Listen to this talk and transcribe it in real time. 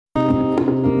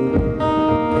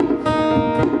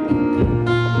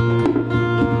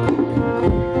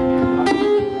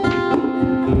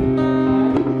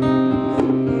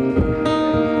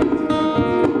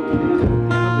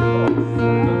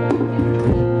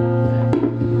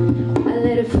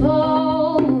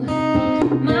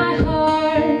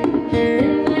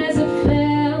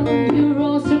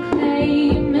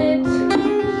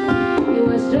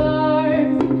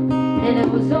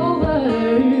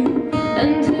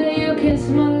kiss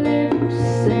my lips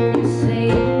and you say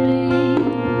to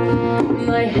me,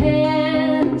 my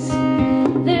hands,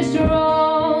 they're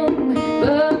strong,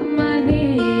 but my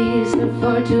knees are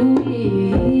far too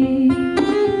weak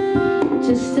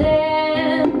to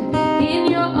stand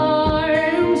in your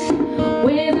arms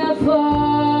without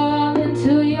falling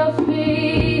to your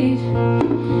feet.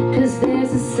 'Cause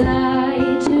there's a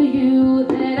side to you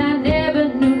that I never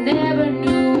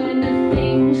knew, and the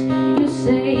things you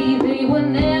say, they were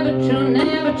never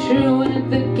true,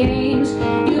 and the game